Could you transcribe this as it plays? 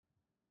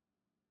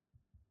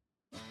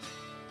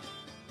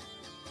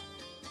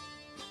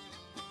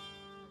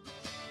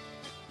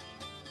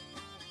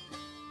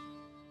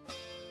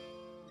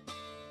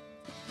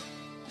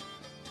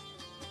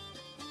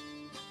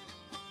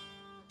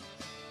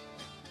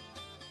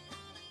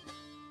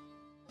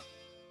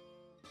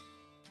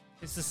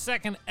It's the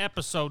second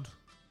episode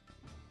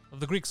of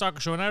the Greek Soccer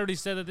Show, and I already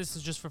said that this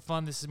is just for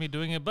fun. This is me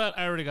doing it, but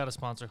I already got a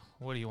sponsor.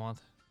 What do you want?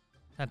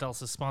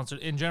 Pantelis is sponsored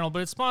in general,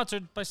 but it's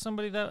sponsored by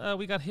somebody that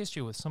we got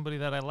history with, somebody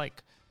that I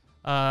like.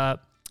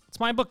 It's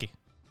MyBookie.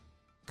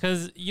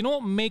 Because you know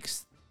what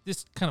makes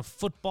this kind of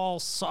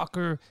football,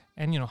 soccer,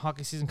 and,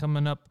 hockey season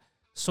coming up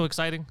so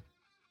exciting?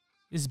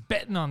 Is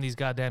betting on these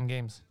goddamn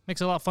games.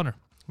 Makes it a lot funner.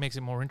 Makes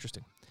it more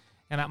interesting.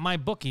 And at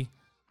MyBookie,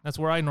 that's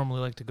where I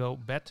normally like to go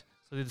bet.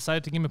 So they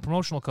decided to give me a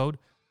promotional code,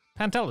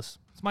 Pantelis.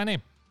 It's my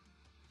name.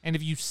 And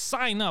if you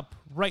sign up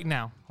right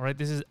now, all right,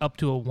 this is up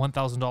to a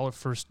 $1,000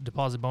 first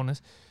deposit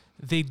bonus,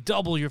 they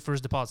double your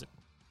first deposit,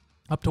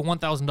 up to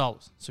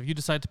 $1,000. So if you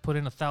decide to put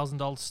in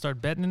 $1,000 to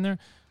start betting in there,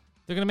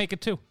 they're going to make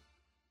it too.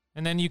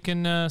 And then you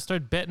can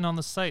start betting on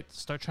the site,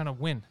 start trying to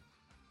win.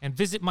 And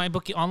visit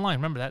MyBookie online.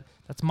 Remember that.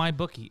 That's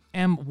MyBookie,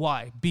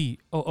 MyBookie.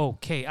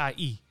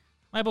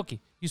 MyBookie.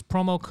 Use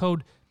promo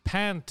code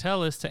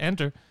Pantelis to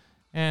enter.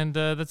 And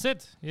that's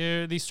it.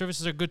 These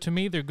services are good to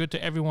me. They're good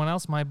to everyone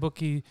else.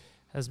 MyBookie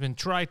has been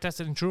tried,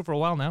 tested, and true for a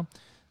while now.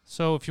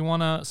 So if you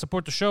want to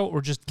support the show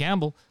or just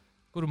gamble,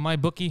 go to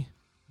mybookie.ag.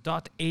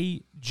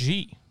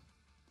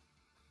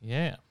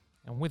 Yeah.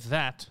 And with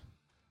that,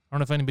 I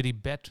don't know if anybody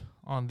bet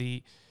on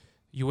the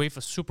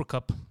UEFA Super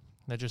Cup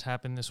that just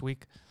happened this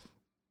week.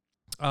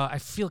 I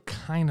feel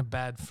kind of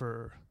bad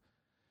for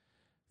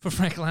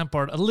Frank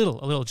Lampard a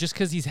little, just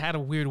because he's had a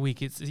weird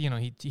week. It's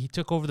he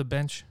took over the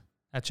bench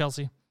at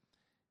Chelsea,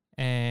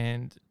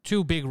 and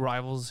two big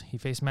rivals. He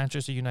faced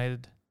Manchester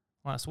United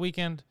last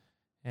weekend,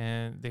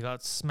 and they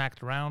got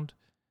smacked around.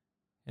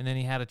 And then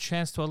he had a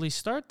chance to at least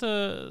start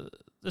the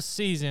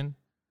season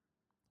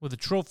with a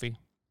trophy,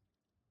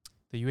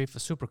 the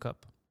UEFA Super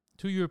Cup.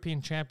 Two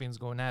European champions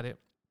going at it,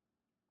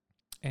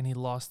 and he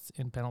lost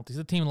in penalties.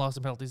 The team lost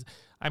in penalties.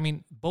 I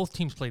mean, both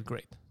teams played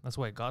great. That's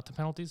why it got to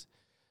penalties.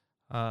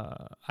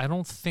 I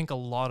don't think a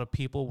lot of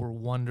people were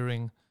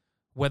wondering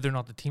whether or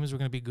not the teams were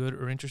going to be good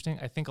or interesting.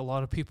 I think a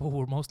lot of people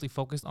were mostly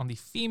focused on the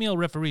female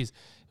referees.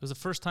 It was the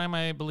first time,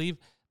 I believe,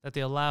 that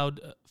they allowed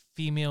a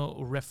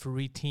female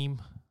referee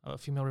team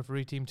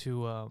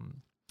to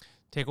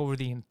take over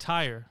the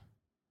entire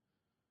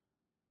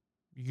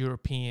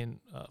European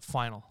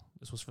final.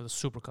 This was for the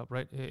Super Cup,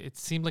 right? It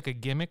seemed like a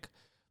gimmick,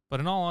 but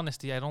in all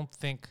honesty, I don't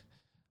think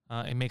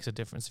it makes a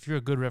difference. If you're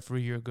a good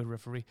referee, you're a good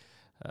referee.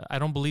 I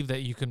don't believe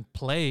that you can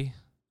play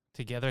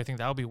together. I think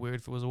that would be weird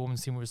if it was a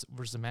women's team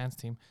versus a man's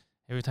team.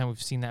 Every time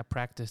we've seen that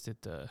practiced,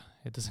 it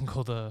doesn't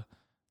go the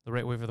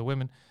right way for the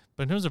women.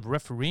 But in terms of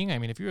refereeing, I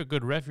mean, if you're a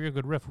good ref, you're a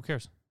good ref. Who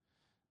cares?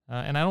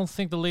 And I don't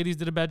think the ladies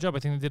did a bad job. I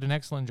think they did an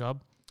excellent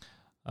job.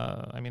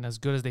 As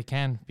good as they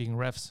can being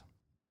refs.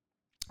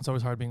 It's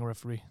always hard being a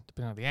referee,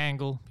 depending on the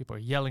angle. People are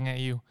yelling at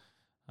you.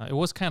 It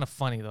was kind of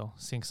funny, though,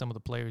 seeing some of the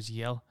players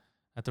yell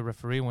at the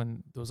referee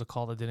when there was a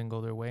call that didn't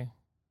go their way.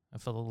 I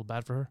felt a little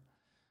bad for her.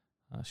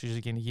 She was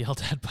getting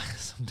yelled at by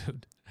some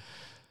dude.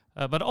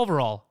 But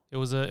overall, it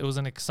was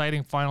an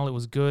exciting final. It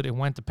was good. It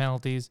went to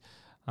penalties.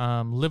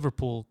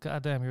 Liverpool,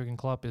 goddamn, Jurgen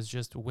Klopp is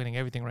just winning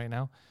everything right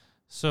now.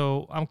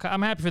 So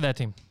I'm happy for that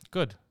team.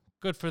 Good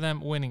for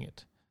them winning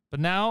it. But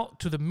now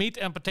to the meat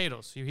and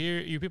potatoes.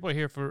 You people are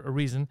here for a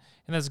reason,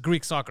 and that's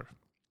Greek soccer.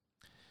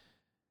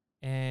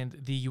 And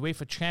the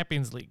UEFA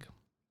Champions League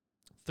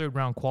third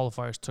round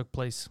qualifiers took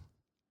place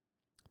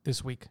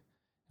this week,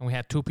 and we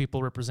had two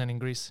people representing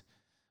Greece.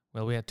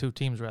 Well, we had two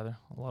teams, rather.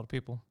 A lot of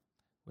people.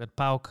 We had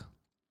PAOK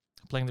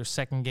playing their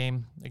second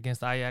game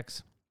against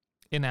Ajax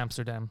in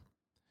Amsterdam.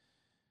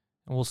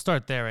 And we'll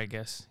start there, I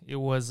guess. It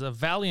was a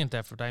valiant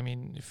effort. I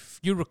mean, if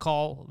you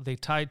recall, they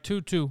tied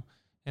 2-2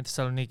 in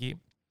Thessaloniki.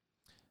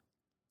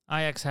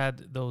 Ajax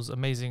had those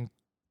amazing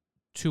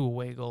 2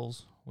 away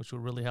goals, which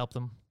would really help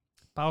them.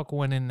 PAOK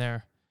went in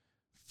there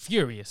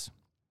furious.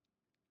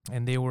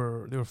 And they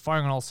were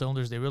firing on all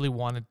cylinders. They really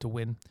wanted to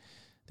win.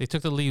 They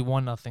took the lead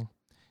 1-0.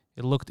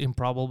 It looked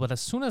improbable, but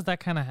as soon as that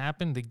kind of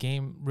happened, the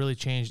game really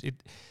changed.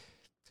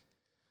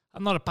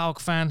 I'm not a PAOK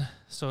fan,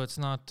 so it's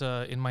not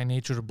in my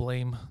nature to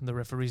blame the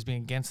referees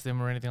being against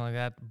them or anything like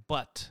that,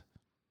 but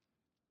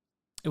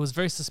it was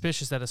very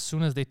suspicious that as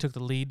soon as they took the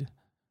lead,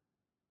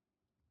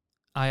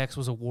 Ajax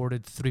was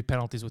awarded 3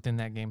 penalties within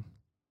that game.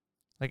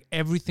 Like,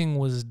 everything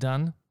was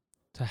done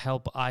to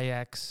help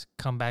Ajax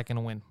come back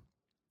and win.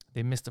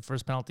 They missed the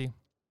first penalty,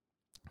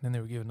 then they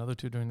were given another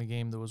 2 during the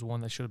game. There was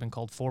one that should have been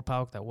called for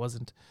PAOK that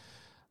wasn't.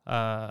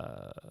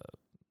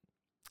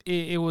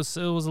 It was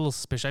a little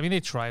suspicious. I mean, they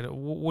tried.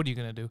 What are you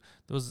going to do?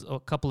 There was a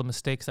couple of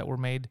mistakes that were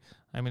made.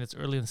 I mean, it's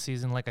early in the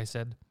season, like I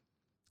said.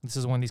 This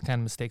is when these kind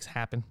of mistakes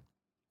happen.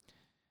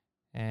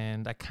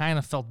 And I kind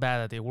of felt bad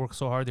that they worked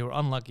so hard. They were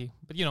unlucky.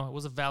 But, it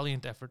was a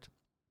valiant effort.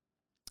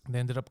 They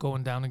ended up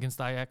going down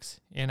against Ajax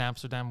in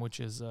Amsterdam, which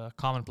is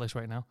commonplace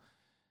right now.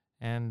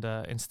 And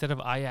instead of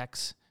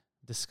Ajax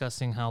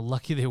discussing how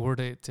lucky they were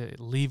to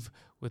leave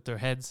with their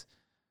heads,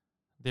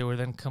 they were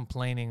then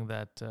complaining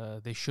that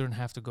they shouldn't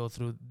have to go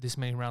through this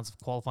many rounds of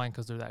qualifying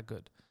because they're that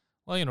good.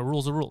 Well,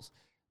 rules are rules.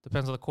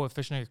 Depends on the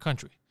coefficient of your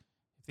country.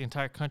 If the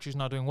entire country is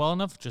not doing well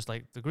enough, just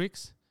like the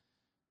Greeks,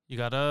 you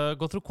got to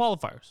go through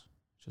qualifiers.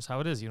 Just how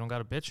it is. You don't got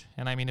to bitch.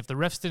 And I mean, if the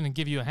refs didn't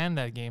give you a hand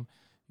that game,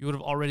 you would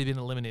have already been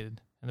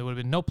eliminated. And there would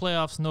have been no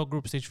playoffs, no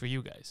group stage for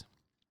you guys.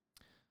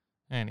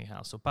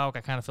 Anyhow, so PAOK,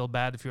 I kind of feel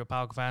bad if you're a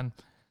PAOK fan.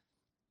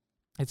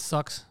 It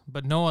sucks.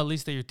 But know at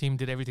least that your team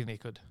did everything they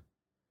could.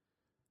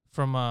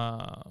 From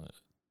a,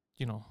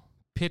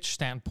 pitch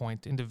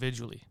standpoint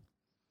individually.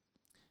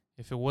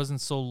 If it wasn't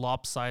so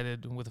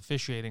lopsided with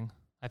officiating,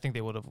 I think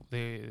they would have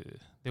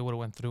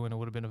went through, and it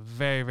would have been a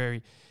very,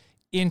 very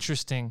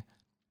interesting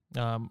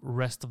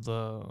rest of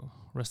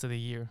the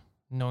year,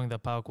 knowing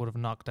that PAOK would have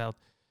knocked out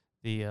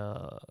the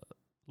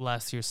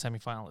last year's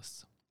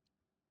semifinalists.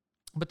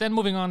 But then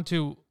moving on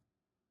to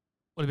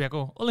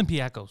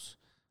Olympiacos,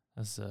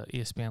 as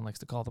ESPN likes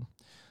to call them.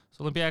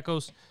 So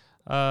Olympiacos,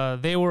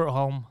 they were at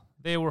home.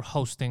 They were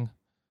hosting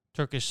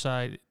Turkish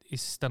side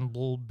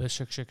Istanbul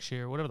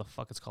Beşiktaşir, whatever the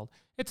fuck it's called.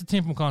 It's a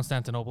team from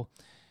Constantinople.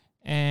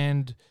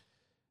 And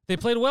they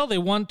played well. They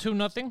won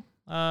 2-0.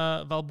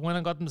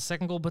 Valbuena got them the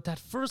second goal, but that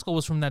first goal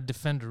was from that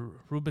defender,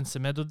 Ruben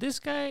Semedo. This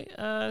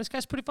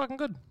guy's pretty fucking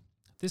good.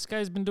 This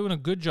guy's been doing a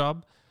good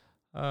job.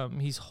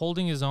 He's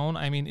holding his own.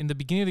 I mean, in the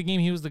beginning of the game,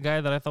 he was the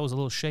guy that I thought was a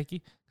little shaky.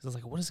 Because I was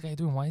like, what is this guy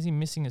doing? Why is he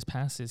missing his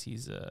passes?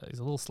 He's a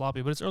little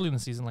sloppy, but it's early in the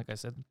season, like I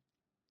said.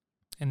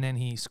 And then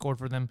he scored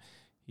for them.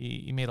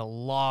 He made a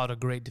lot of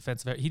great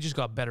defensive. He just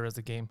got better as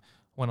the game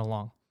went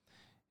along.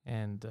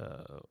 And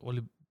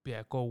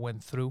Olympiacos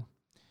went through.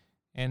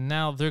 And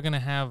now they're going to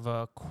have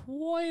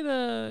quite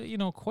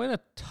a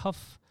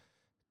tough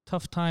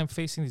time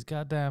facing this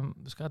goddamn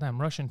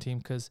Russian team,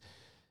 because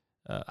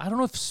I don't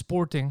know if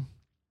Sporting,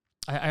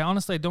 I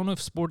honestly don't know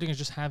if Sporting is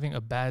just having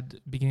a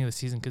bad beginning of the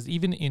season, because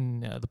even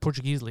in the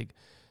Portuguese league,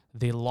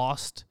 they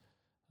lost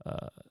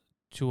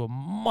to a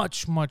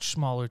much, much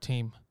smaller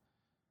team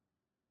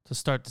to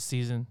start the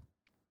season,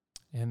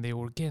 and they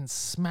were getting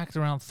smacked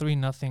around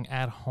 3-0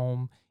 at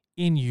home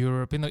in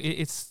Europe.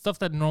 It's stuff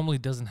that normally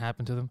doesn't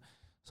happen to them.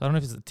 So I don't know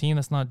if it's the team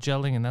that's not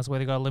gelling and that's why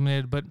they got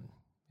eliminated. But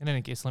in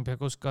any case,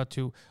 Olympiacos got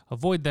to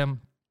avoid them.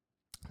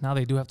 Now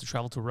they do have to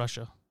travel to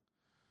Russia,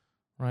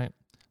 right?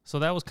 So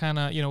that was kind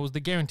of, it was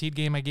the guaranteed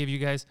game I gave you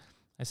guys.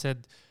 I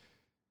said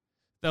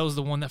that was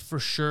the one that for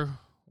sure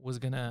was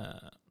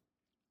gonna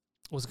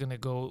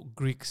go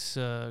Greeks'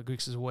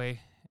 way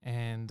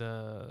and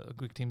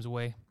Greek team's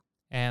way.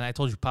 And I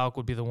told you PAOK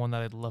would be the one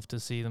that I'd love to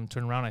see them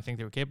turn around. I think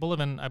they were capable of,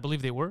 and I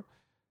believe they were.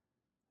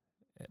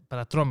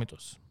 But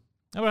Atromitos.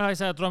 Remember how I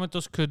said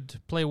Atromitos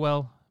could play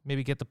well,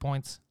 maybe get the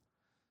points.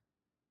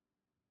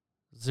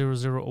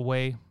 0-0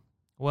 away.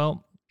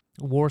 Well,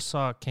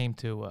 Warsaw came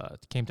to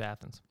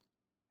Athens.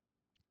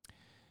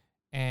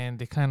 And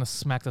they kind of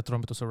smacked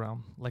Atromitos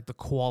around. Like the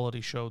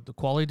quality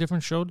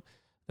difference showed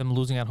them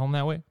losing at home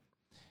that way.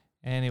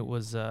 And it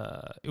was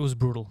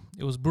brutal.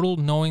 It was brutal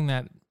knowing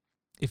that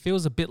if it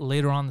was a bit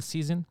later on in the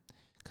season,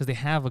 because they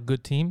have a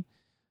good team,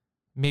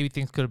 maybe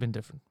things could have been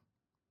different.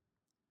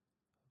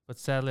 But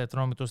sadly,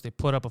 Atromitos, they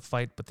put up a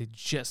fight, but they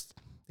just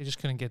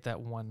couldn't get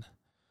that one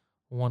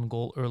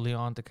goal early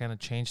on to kind of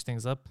change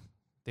things up.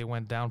 They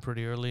went down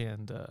pretty early,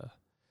 and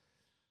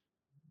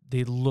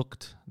they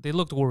looked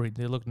worried.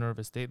 They looked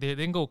nervous. They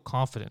didn't go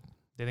confident.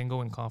 They didn't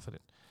go in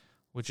confident,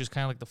 which is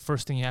kind of like the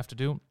first thing you have to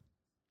do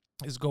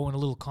is go in a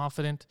little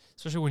confident,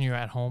 especially when you're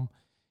at home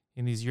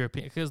in these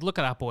European. Because look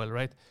at Apoel,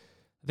 right?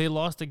 They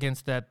lost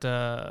against that.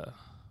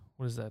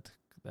 What is that?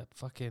 That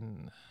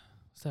fucking.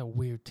 What's that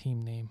weird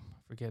team name?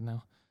 I forget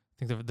now.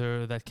 I think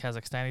they're that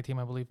Kazakhstani team,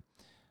 I believe.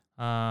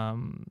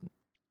 And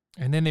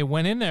then they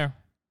went in there,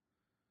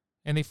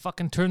 and they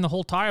fucking turned the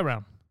whole tie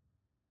around.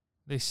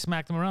 They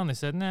smacked them around. They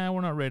said, "Nah,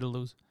 we're not ready to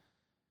lose."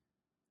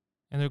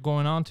 And they're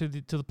going on to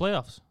the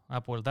playoffs.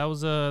 Apoel. That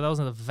was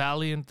a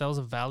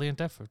valiant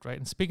effort, right?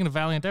 And speaking of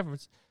valiant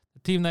efforts, the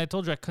team that I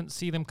told you I couldn't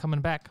see them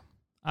coming back,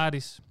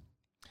 Aris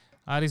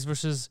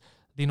versus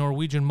the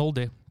Norwegian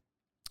Molde.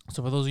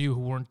 So for those of you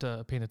who weren't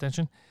paying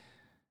attention,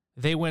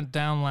 they went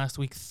down last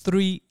week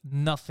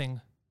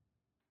 3-0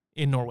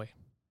 in Norway.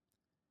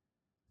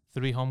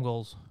 3 home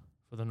goals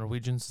for the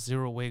Norwegians,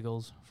 0 away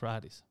goals for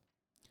Aris.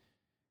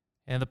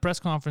 And the press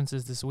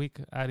conferences this week,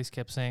 Aris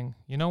kept saying,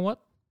 "You know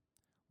what?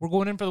 We're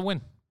going in for the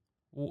win.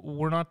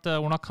 We're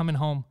not coming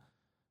home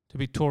to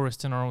be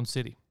tourists in our own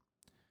city.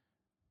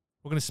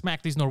 We're going to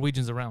smack these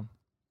Norwegians around."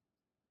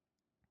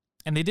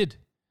 And they did.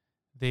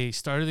 They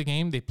started the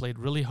game. They played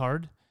really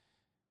hard.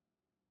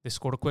 They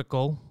scored a quick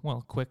goal.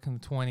 Well, quick in the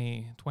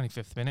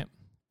 25th minute.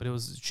 But it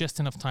was just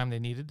enough time they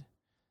needed.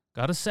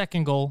 Got a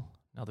second goal.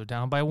 Now they're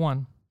down by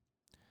 1.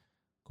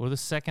 Go to the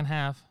second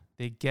half.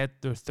 They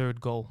get their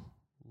third goal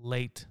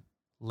late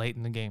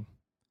in the game.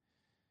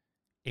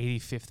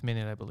 85th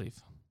minute, I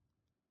believe.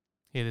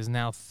 It is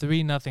now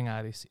 3-0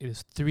 Aris. It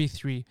is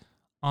 3-3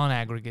 on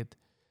aggregate.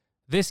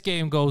 This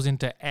game goes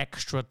into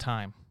extra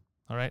time.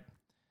 All right?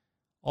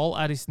 All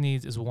Aris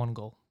needs is 1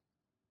 goal.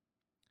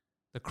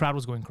 The crowd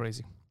was going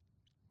crazy.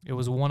 It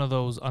was one of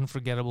those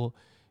unforgettable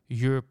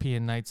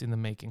European nights in the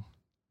making.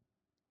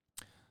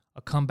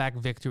 A comeback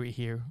victory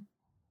here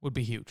would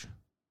be huge.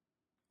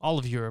 All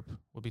of Europe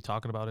would be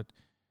talking about it.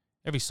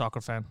 Every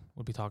soccer fan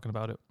would be talking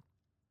about it.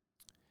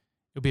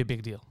 It would be a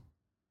big deal.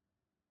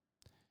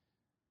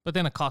 But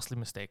then a costly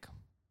mistake.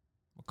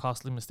 A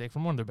costly mistake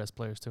from one of their best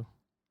players, too.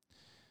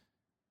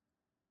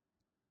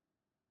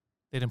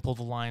 They didn't pull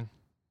the line.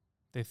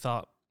 They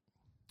thought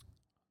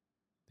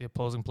the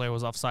opposing player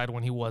was offside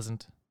when he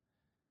wasn't.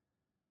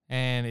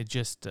 And it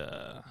just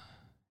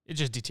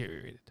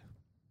deteriorated.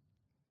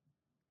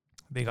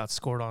 They got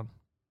scored on.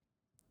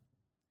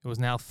 It was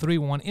now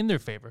 3-1 in their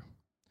favor.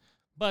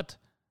 But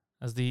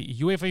as the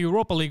UEFA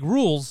Europa League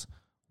rules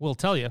will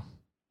tell you,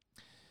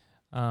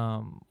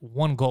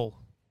 one goal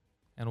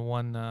and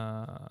one,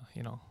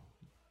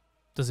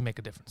 doesn't make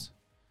a difference.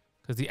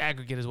 Because the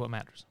aggregate is what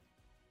matters.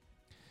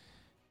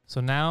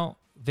 So now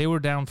they were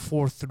down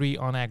 4-3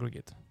 on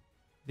aggregate.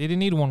 They didn't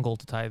need one goal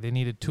to tie. They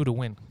needed 2 to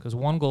win. Because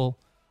one goal,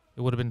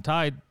 it would have been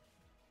tied.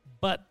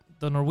 But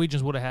the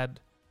Norwegians would have had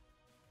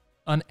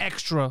an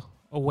extra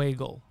away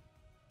goal.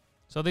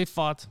 So they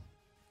fought,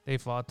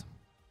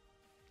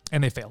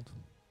 and they failed.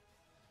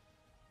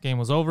 Game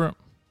was over.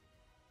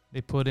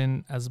 They put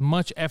in as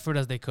much effort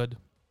as they could.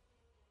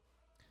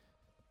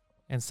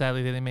 And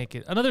sadly, they didn't make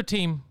it. Another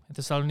team at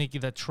Thessaloniki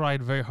that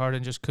tried very hard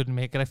and just couldn't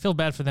make it. I feel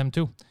bad for them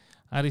too.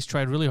 Aris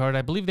tried really hard.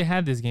 I believe they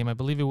had this game. I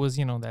believe it was,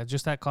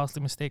 that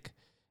costly mistake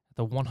at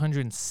the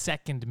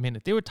 102nd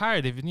minute. They were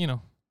tired.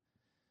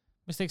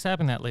 Mistakes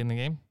happen that late in the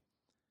game.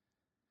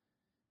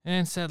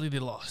 And sadly, they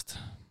lost.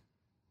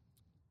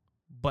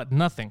 But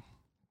nothing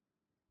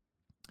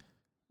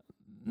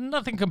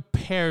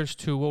compares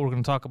to what we're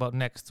going to talk about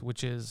next,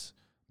 which is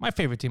my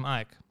favorite team,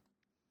 AEK.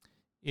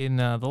 In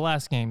the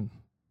last game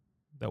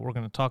that we're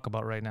going to talk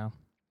about right now,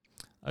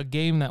 a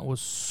game that was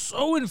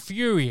so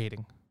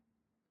infuriating,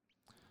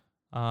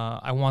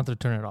 I wanted to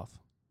turn it off.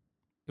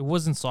 It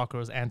wasn't soccer, it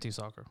was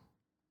anti-soccer.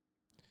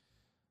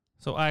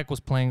 So AEK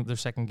was playing their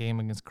second game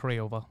against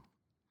Craiova,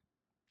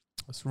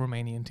 this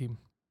Romanian team.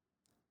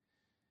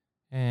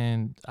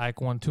 And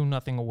AEK won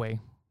 2-0 away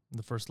in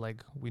the first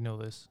leg. We know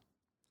this.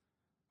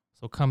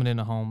 So coming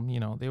into home,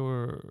 they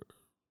were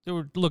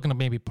looking to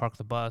maybe park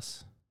the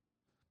bus,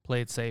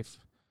 play it safe,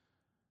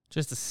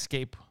 just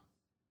escape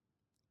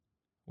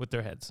with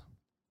their heads,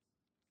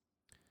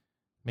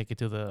 make it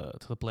to the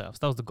playoffs.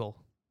 That was the goal.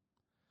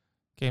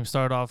 Game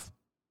started off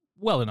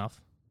well enough.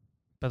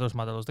 Petros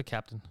Madalos, the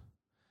captain.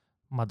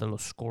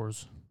 Madalos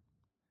scores,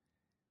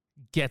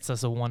 gets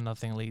us a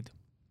 1-0 lead,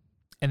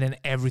 and then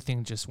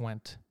everything just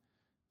went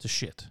to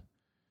shit.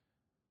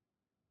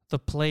 The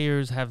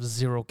players have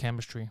zero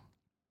chemistry.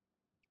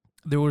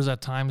 There was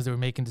at times they were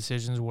making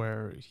decisions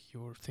where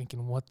you were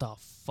thinking, what the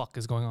fuck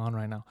is going on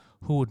right now?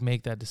 Who would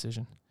make that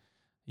decision?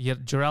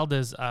 Yet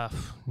Geraldes,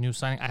 new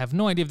signing. I have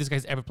no idea if this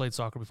guy's ever played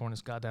soccer before in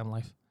his goddamn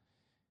life.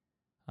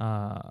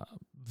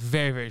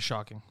 Very, very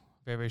shocking.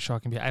 Very, very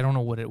shocking. I don't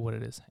know what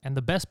it is. And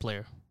the best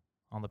player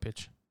on the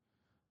pitch,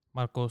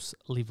 Marcos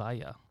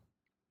Livaja,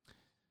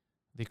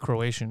 the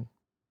Croatian,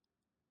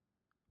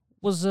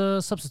 was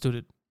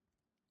substituted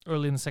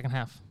early in the second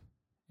half.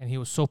 And he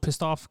was so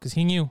pissed off because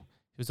he knew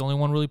he was the only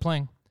one really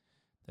playing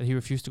that he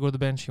refused to go to the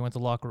bench. He went to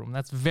the locker room.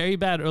 That's very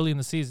bad early in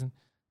the season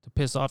to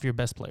piss off your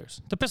best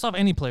players. To piss off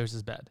any players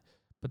is bad.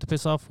 But to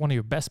piss off one of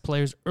your best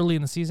players early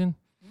in the season,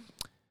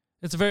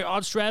 it's a very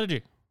odd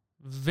strategy.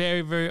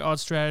 Very, very odd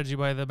strategy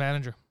by the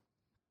manager.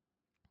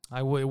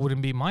 It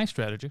wouldn't be my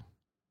strategy.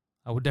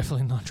 I would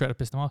definitely not try to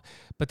piss them off.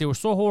 But they were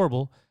so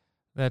horrible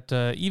that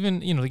even,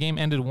 the game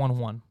ended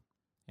 1-1.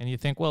 And you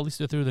think, well, at least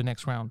they're through the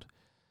next round.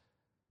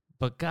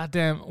 But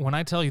goddamn, when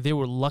I tell you they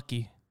were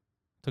lucky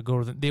to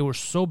go to they were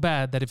so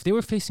bad that if they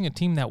were facing a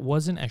team that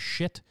wasn't as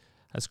shit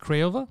as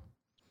Craiova,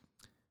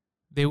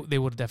 they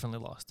would have definitely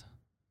lost.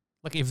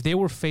 Like, if they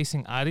were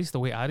facing Aris the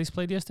way Aris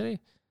played yesterday,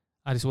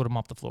 Aris would have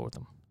mopped the floor with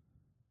them.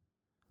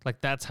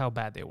 Like, that's how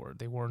bad they were.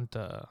 They weren't,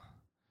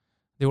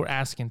 they were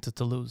asking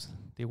to lose.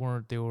 They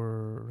were,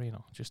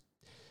 just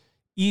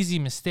easy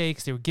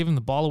mistakes. They were giving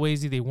the ball away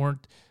easy. They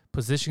weren't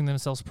positioning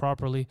themselves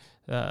properly.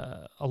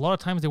 A lot of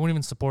times they weren't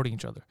even supporting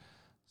each other.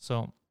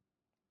 So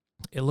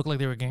it looked like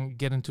they were going to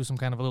get into some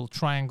kind of a little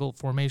triangle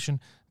formation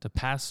to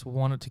pass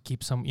one to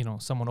keep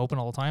someone open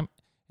all the time.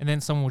 And then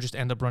someone would just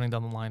end up running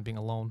down the line, being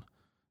alone,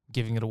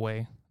 giving it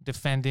away.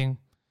 Defending,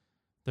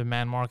 the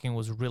man marking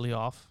was really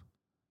off.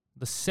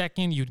 The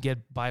second you'd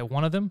get by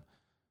one of them,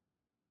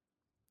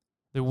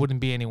 there wouldn't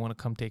be anyone to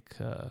come take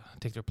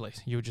their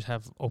place. You would just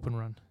have open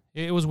run.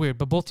 It was weird,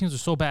 but both teams were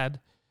so bad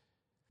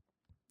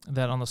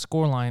that on the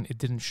scoreline, it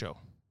didn't show.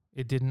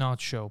 It did not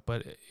show.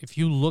 But if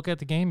you look at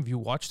the game, if you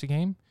watch the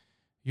game,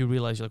 you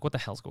realize you're like, what the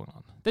hell's going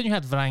on? Then you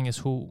had Vranjes,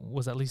 who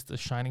was at least a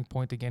shining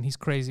point again. He's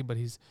crazy, but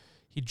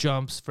he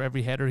jumps for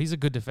every header. He's a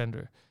good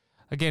defender.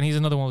 Again, he's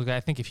another one of the guys.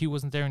 I think if he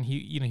wasn't there and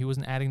he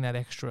wasn't adding that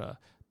extra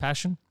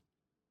passion,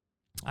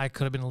 I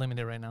could have been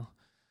eliminated right now.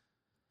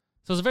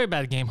 So it's a very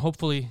bad game.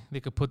 Hopefully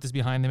they could put this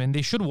behind them. And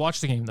they should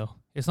watch the game, though.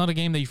 It's not a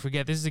game that you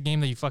forget. This is a game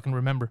that you fucking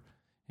remember.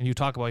 And you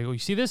talk about. You go, you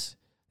see this?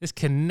 This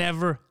can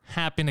never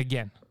happen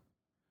again.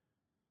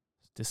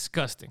 It's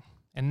disgusting.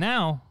 And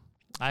now,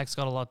 Ajax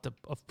got a lot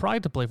of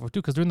pride to play for,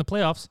 too, because they're in the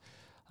playoffs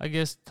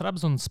against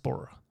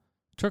Trabzonspor,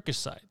 Turkish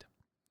side.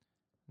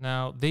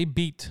 Now, they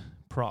beat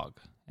Prague.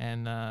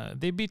 And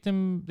they beat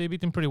them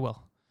pretty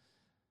well.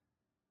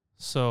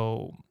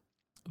 So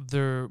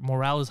their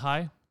morale is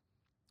high.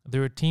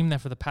 They're a team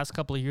that for the past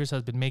couple of years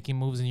has been making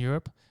moves in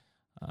Europe.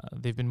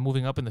 They've been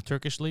moving up in the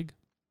Turkish league.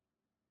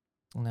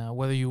 Now,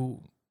 whether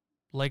you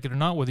like it or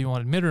not, whether you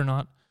want to admit it or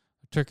not,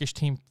 a Turkish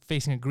team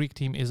facing a Greek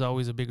team is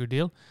always a bigger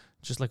deal,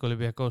 just like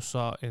Olympiacos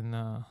saw in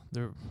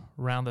the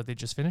round that they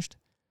just finished.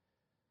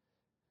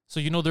 So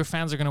their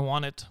fans are going to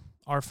want it.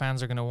 Our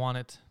fans are going to want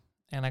it.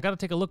 And I got to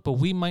take a look, but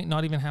we might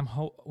not even have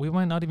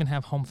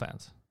home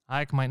fans.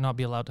 AEK might not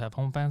be allowed to have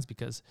home fans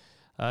because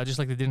just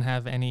like they didn't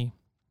have any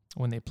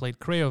when they played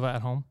Craiova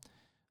at home,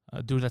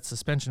 due to that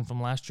suspension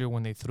from last year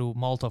when they threw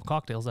Molotov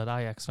cocktails at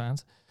Ajax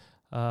fans,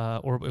 I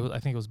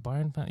think it was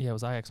Bayern fans. Yeah, it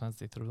was Ajax fans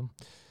they threw them.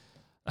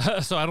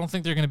 So I don't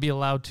think they're going to be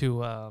allowed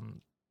to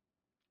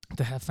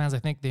have fans. I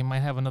think they might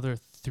have another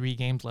 3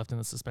 games left in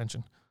the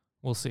suspension.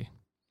 We'll see.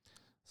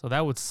 So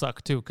that would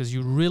suck too, because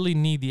you really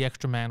need the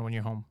extra man when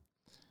you're home.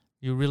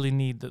 You really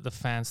need the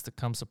fans to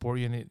come support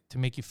you and to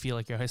make you feel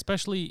like you're,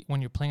 especially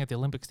when you're playing at the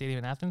Olympic Stadium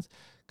in Athens,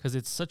 because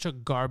it's such a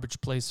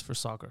garbage place for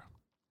soccer.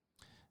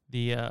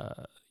 The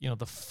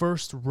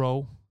first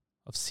row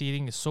of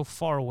seating is so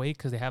far away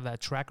because they have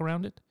that track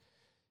around it.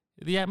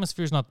 The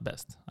atmosphere is not the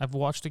best. I've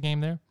watched a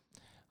game there,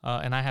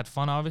 and I had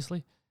fun,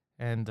 obviously.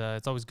 And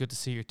it's always good to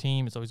see your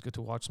team. It's always good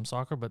to watch some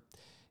soccer, but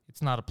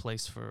it's not a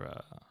place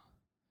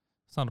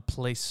it's not a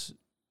place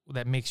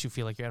that makes you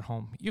feel like you're at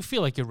home. You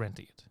feel like you're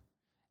renting it.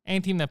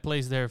 Any team that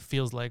plays there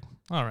feels like,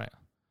 all right,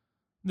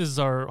 this is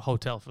our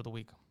hotel for the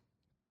week.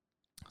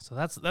 So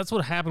that's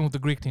what happened with the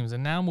Greek teams.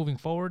 And now moving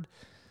forward,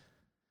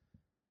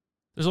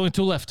 there's only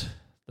 2 left.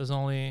 There's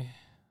only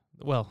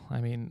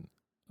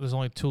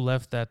 2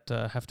 left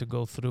that have to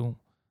go through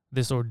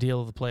this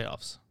ordeal of the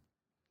playoffs.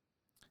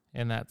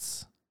 And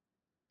that's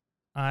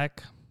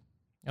AEK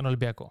and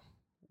Olympiacos.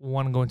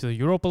 One going to the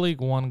Europa League,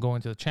 one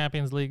going to the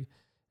Champions League.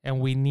 And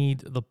we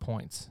need the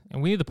points.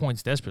 And we need the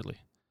points desperately.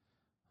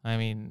 I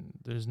mean,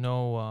 there's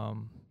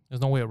no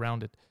way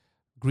around it.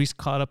 Greece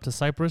caught up to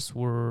Cyprus.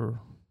 We're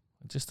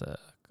just a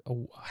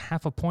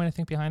half a point, I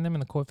think, behind them in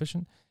the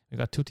coefficient. We've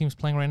got 2 teams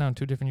playing right now in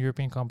 2 different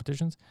European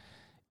competitions.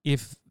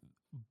 If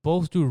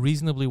both do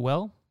reasonably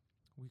well,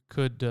 we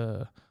could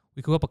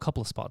go up a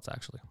couple of spots,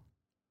 actually.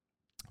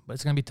 But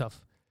it's going to be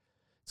tough.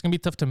 It's going to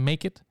be tough to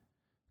make it,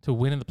 to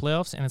win in the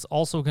playoffs, and it's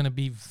also going to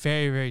be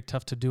very, very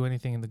tough to do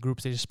anything in the group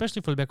stage,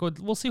 especially for the Olympiacos.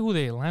 We'll see who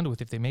they land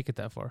with if they make it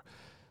that far.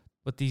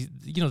 But the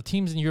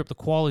teams in Europe, the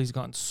quality's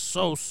gotten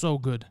so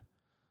good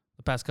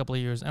the past couple of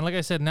years. And like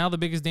I said, now the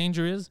biggest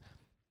danger is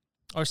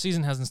our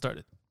season hasn't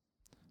started.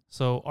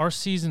 So our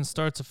season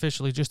starts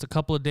officially just a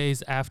couple of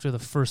days after the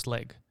first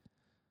leg.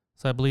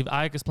 So I believe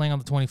AEK is playing on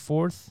the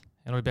 24th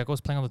and Olympiacos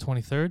is playing on the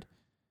 23rd.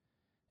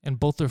 And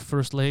both their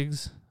first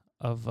legs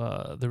of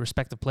the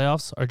respective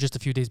playoffs are just a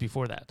few days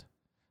before that.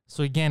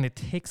 So again, it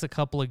takes a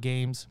couple of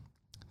games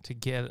to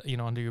get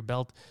under your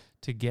belt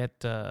to get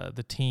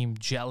the team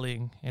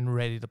gelling and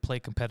ready to play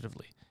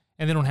competitively.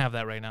 And they don't have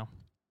that right now.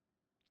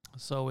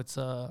 So it's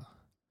going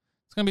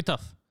to be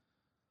tough.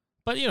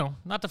 But,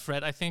 not to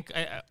fret. I think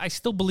I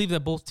still believe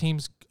that both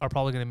teams are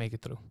probably going to make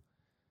it through.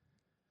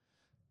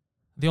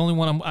 The only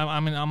one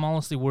I'm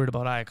honestly worried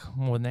about AEK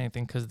more than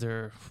anything because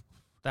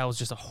that was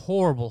just a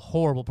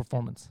horrible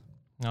performance.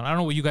 Now, I don't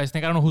know what you guys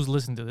think. I don't know who's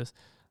listening to this.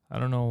 I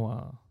don't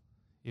know,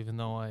 even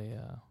though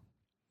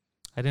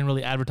I didn't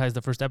really advertise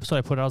the first episode.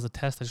 I put it out as a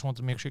test. I just wanted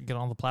to make sure it get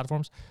on the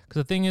platforms.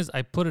 Because the thing is,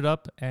 I put it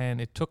up, and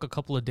it took a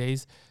couple of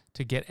days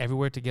to get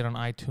everywhere, to get on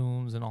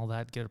iTunes and all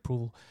that, get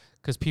approval.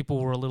 Because people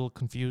were a little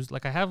confused.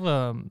 Like, I have,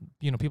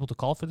 people to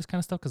call for this kind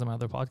of stuff because I'm on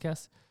other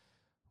podcasts,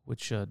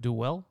 which do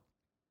well.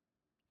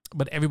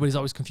 But everybody's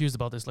always confused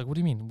about this. Like, what do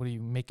you mean? What are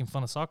you making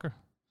fun of soccer?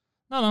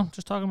 No,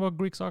 just talking about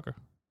Greek soccer.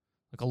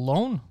 Like,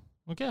 alone?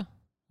 Like, yeah.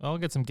 I'll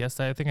get some guests.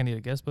 I think I need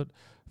a guest. But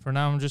for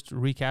now, I'm just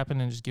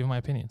recapping and just giving my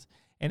opinions.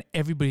 And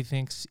everybody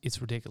thinks it's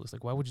ridiculous.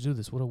 Like, why would you do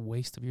this? What a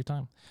waste of your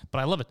time. But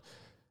I love it.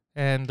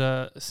 And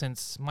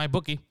since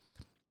MyBookie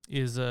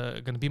is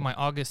going to be my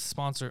August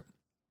sponsor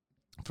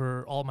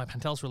for all my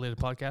Pantelis-related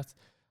podcasts,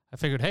 I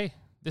figured, hey,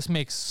 this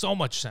makes so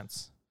much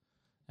sense.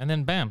 And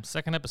then, bam,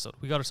 second episode.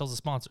 We got ourselves a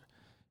sponsor.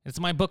 It's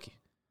MyBookie.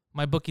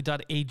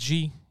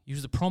 MyBookie.ag.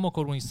 Use the promo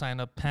code when you sign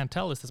up.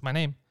 Pantelis, that's my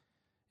name.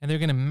 And they're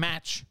going to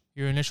match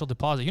your initial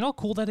deposit. You know how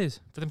cool that is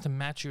for them to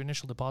match your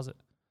initial deposit?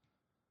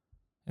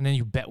 And then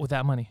you bet with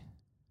that money.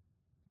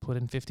 Put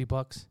in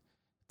 $50.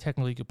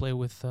 Technically, you could play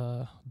with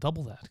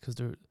double that because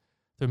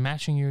they're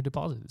matching your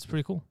deposit. It's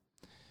pretty cool.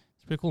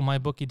 It's pretty cool.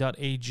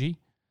 MyBookie.ag.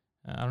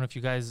 I don't know if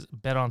you guys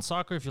bet on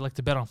soccer. If you like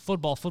to bet on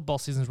football, football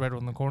season's right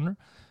around the corner.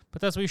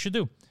 But that's what you should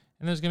do.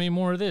 And there's going to be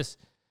more of this.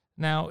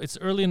 Now, it's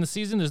early in the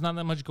season. There's not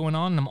that much going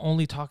on. And I'm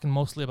only talking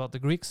mostly about the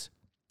Greeks.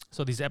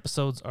 So these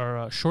episodes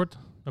are short,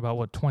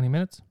 about, 20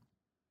 minutes?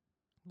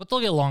 But they'll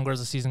get longer as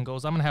the season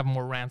goes. I'm going to have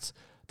more rants.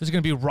 There's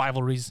going to be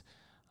rivalries.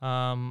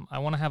 I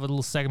want to have a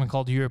little segment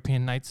called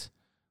European Nights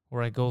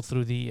where I go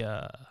through the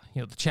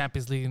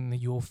Champions League and the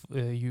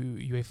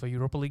UEFA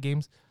Europa League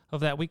games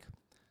of that week.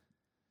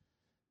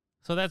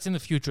 So that's in the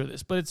future of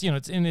this. But it's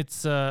in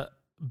its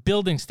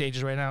building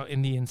stages right now,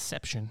 in the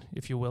inception,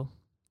 if you will,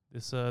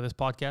 this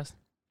podcast.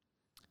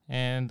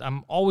 and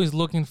I'm always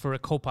looking for a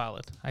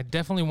co-pilot. I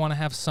definitely want to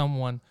have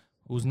someone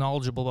who's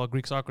knowledgeable about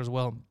Greek soccer as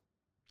well,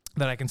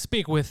 that I can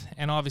speak with,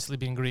 and obviously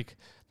being Greek,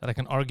 that I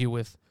can argue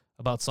with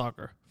about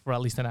soccer for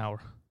at least an hour.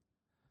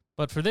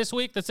 But for this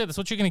week, that's it. That's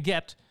what you're going to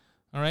get,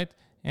 all right?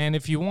 And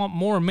if you want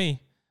more of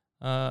me,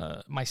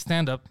 my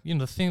stand-up,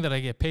 the thing that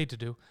I get paid to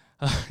do,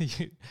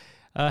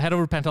 head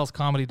over to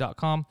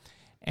pentelscomedy.com.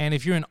 And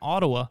if you're in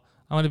Ottawa,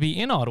 I'm going to be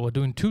in Ottawa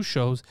doing 2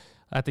 shows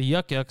at the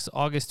Yuck Yucks,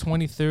 August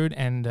 23rd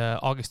and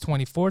August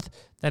 24th.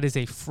 That is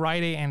a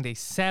Friday and a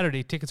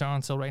Saturday. Tickets are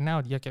on sale right now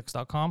at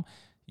yuckyucks.com.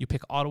 You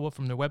pick Ottawa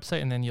from their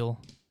website, and then you'll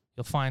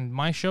find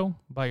my show.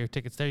 Buy your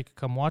tickets there. You can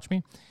come watch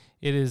me.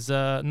 It is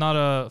not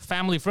a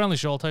family-friendly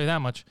show, I'll tell you that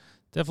much.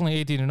 Definitely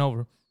 18 and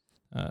over.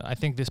 I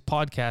think this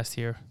podcast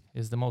here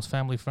is the most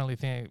family-friendly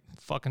thing I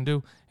fucking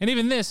do. And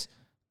even this,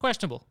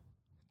 questionable.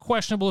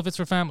 Questionable if it's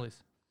for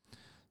families.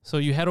 So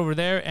you head over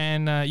there,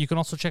 and you can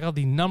also check out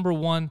the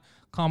 #1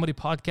 comedy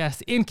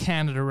podcast in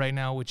Canada right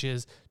now, which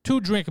is 2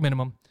 Drink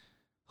Minimum,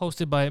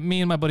 hosted by me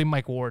and my buddy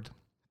Mike Ward,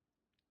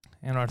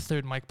 and our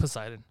third Mike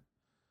Poseidon.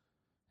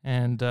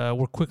 And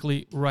we're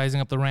quickly rising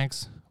up the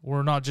ranks.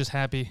 We're not just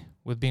happy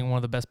with being one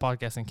of the best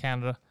podcasts in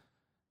Canada.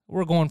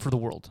 We're going for the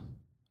world.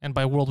 And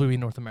by world, we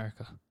mean North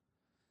America.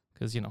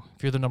 Because,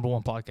 if you're the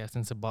 #1 podcast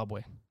in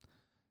Zimbabwe,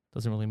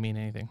 doesn't really mean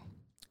anything.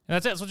 And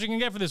that's it. That's what you can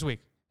get for this week.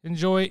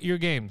 Enjoy your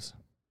games.